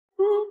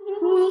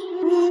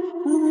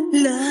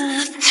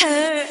Love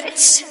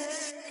hurts.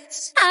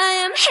 I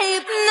am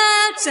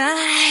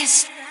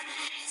hypnotized.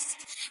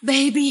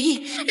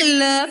 Baby,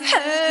 love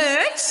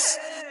hurts.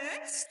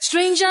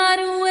 Strange are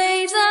the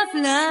waves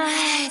of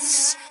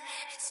life.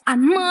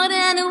 I'm more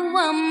than a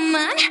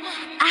woman,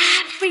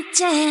 I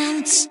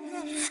pretend.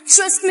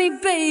 Trust me,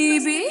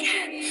 baby,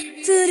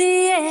 to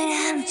the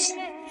end.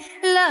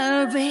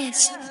 Love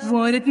is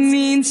what it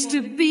means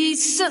to be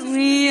so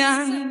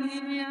young.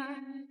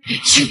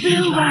 Picture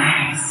blue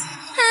eyes.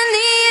 I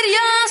need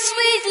your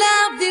sweet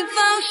love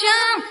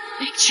devotion.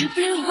 Picture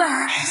blue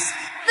eyes.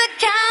 The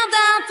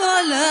countdown for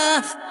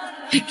love.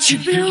 Picture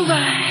blue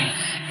eyes.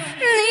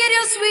 Need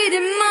your sweet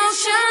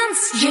emotions.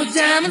 Your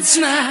diamond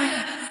smile.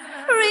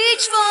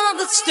 Reach for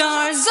the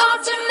stars. All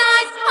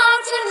tonight,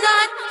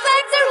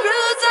 like the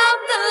roots of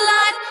the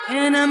light.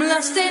 And I'm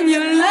lost in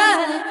your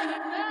love.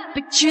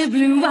 Picture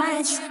blue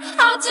eyes.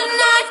 All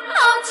tonight,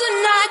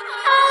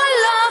 our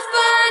love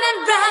burning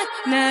bright.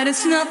 Now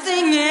there's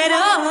nothing at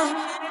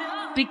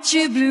all.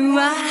 Picture blue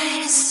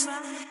eyes.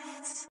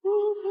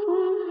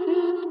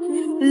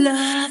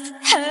 Love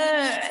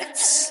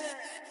hurts.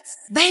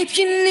 Babe,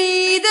 you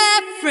need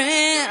a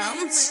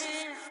friend.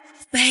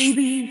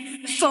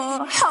 Baby,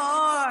 for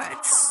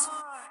hearts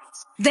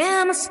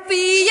there must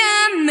be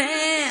a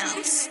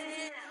man.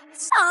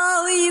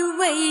 Are you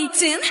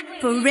waiting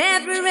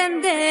forever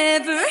and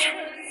ever?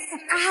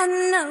 I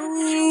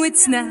know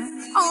it's now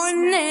or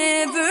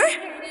never.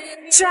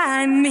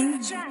 Try me,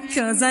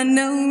 'cause I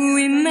know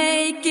we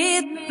make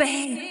it,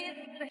 babe.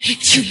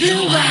 Picture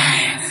blue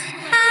eyes.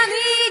 I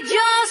need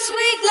your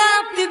sweet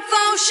love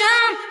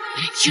devotion.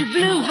 Picture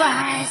blue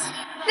eyes.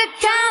 The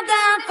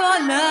countdown for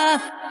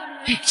love.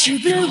 Picture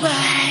blue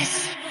eyes.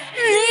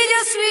 Need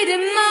your sweet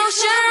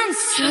emotions.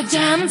 Your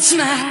diamond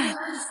smile.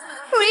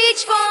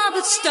 Reach for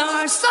the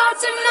stars. All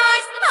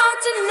tonight,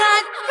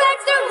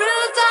 like the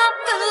roots of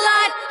the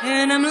light.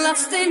 And I'm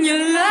lost in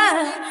your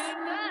love.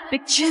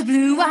 Picture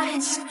blue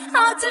eyes.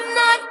 All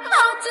tonight,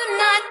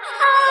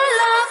 our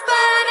love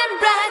burning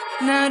bright.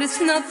 Now there's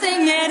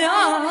nothing at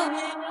all.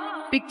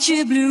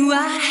 Picture blue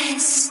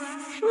eyes.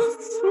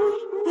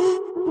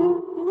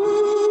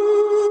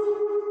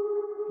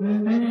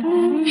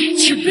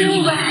 Picture blue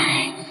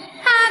eyes.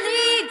 I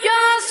need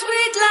your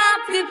sweet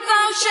love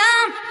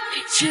devotion.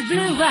 Picture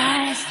blue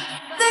eyes.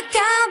 The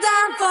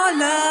countdown for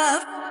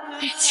love.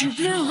 Picture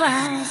blue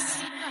eyes.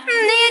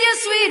 Need your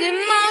sweet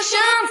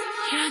emotions.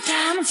 Your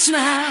diamond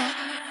smile.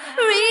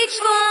 Reach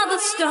for the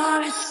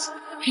stars.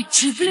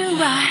 Picture blue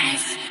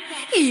eyes.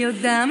 Your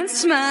diamond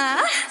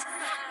smile.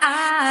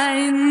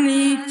 I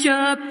need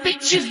your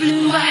picture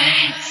blue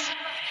eyes.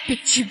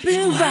 Picture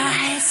blue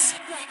eyes.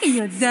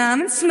 Your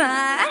diamond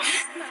smile.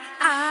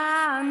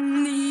 I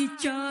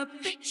need your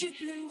picture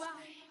blue eyes.